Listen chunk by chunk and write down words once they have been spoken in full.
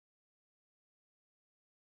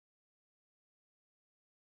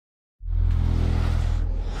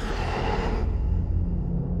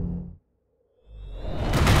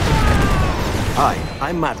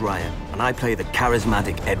I'm Matt Ryan, and I play the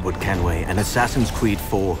charismatic Edward Kenway in Assassin's Creed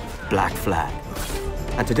 4 Black Flag.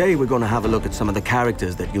 And today we're going to have a look at some of the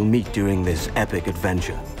characters that you'll meet during this epic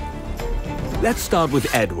adventure. Let's start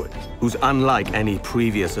with Edward, who's unlike any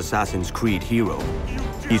previous Assassin's Creed hero.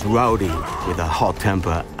 He's rowdy, with a hot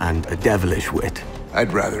temper and a devilish wit.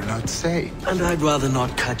 I'd rather not say. And I'd rather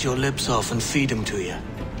not cut your lips off and feed him to you.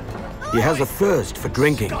 He has a thirst for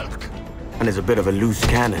drinking, and is a bit of a loose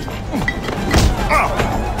cannon.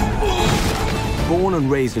 Born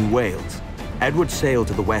and raised in Wales, Edward sailed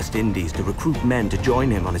to the West Indies to recruit men to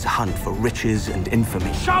join him on his hunt for riches and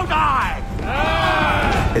infamy. Showtime!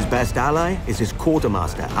 His best ally is his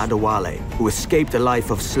quartermaster, Adewale, who escaped a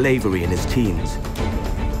life of slavery in his teens.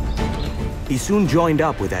 He soon joined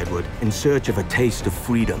up with Edward in search of a taste of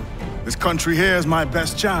freedom. This country here is my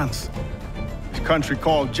best chance. This country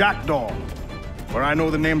called Jackdaw, where I know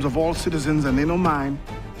the names of all citizens and they know mine,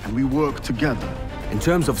 and we work together. In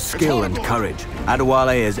terms of skill and courage,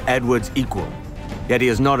 Adewale is Edward's equal, yet he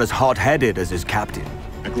is not as hot-headed as his captain.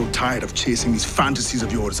 I grow tired of chasing these fantasies of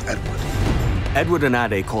yours, Edward. Edward and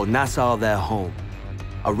Ade call Nassau their home,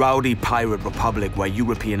 a rowdy pirate republic where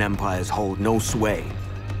European empires hold no sway.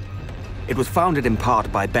 It was founded in part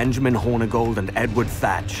by Benjamin Hornigold and Edward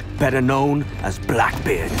Thatch, better known as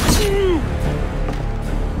Blackbeard.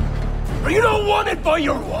 Are you not wanted by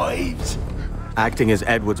your wives? Acting as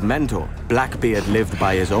Edward's mentor, Blackbeard lived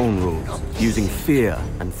by his own rules, using fear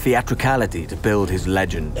and theatricality to build his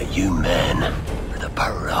legend. You men are the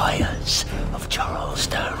pariahs of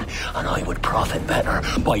Charlestown, and I would profit better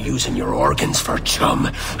by using your organs for chum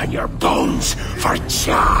and your bones for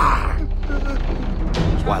char.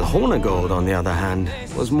 While Hornigold, on the other hand,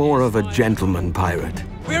 was more of a gentleman pirate.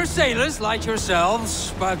 We're sailors like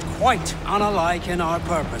yourselves, but quite unalike in our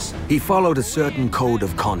purpose. He followed a certain code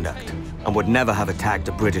of conduct, and would never have attacked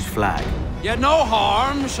a British flag. Yet no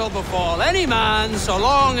harm shall befall any man so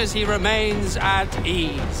long as he remains at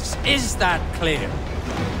ease. Is that clear?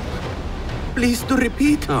 Please to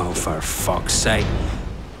repeat. Oh, for fuck's sake.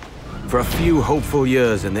 For a few hopeful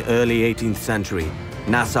years in the early 18th century,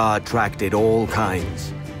 Nassau attracted all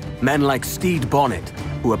kinds. Men like Stede Bonnet,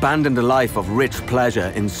 who abandoned a life of rich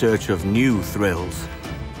pleasure in search of new thrills.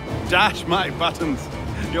 Dash my buttons.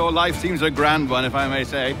 Your life seems a grand one, if I may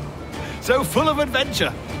say. So full of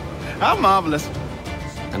adventure. How marvelous.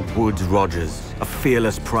 And Woodes Rogers, a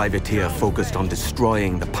fearless privateer focused on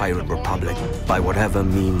destroying the pirate republic by whatever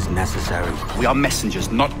means necessary. We are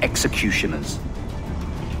messengers, not executioners.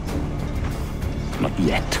 Not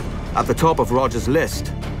yet. At the top of Rogers'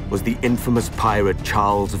 list was the infamous pirate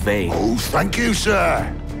Charles Vane. Oh, thank you,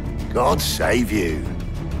 sir. God save you.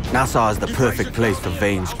 Nassau is the perfect place for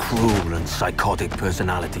Vane's cruel and psychotic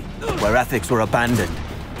personality, where ethics were abandoned,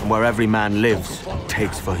 and where every man lives and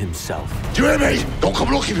takes for himself. Do you hear me? Don't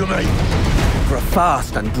come looking for me. For a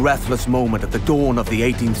fast and breathless moment at the dawn of the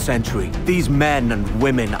 18th century, these men and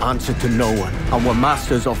women answered to no one and were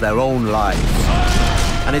masters of their own lives.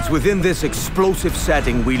 And it's within this explosive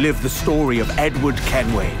setting we live the story of Edward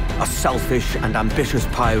Kenway, a selfish and ambitious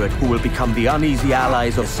pirate who will become the uneasy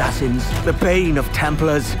allies of assassins, the bane of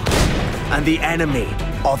Templars, and the enemy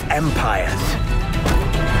of empires.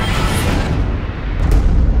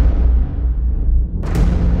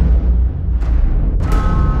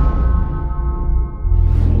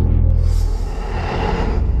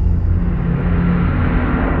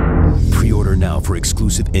 Pre-order now for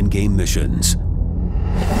exclusive in-game missions.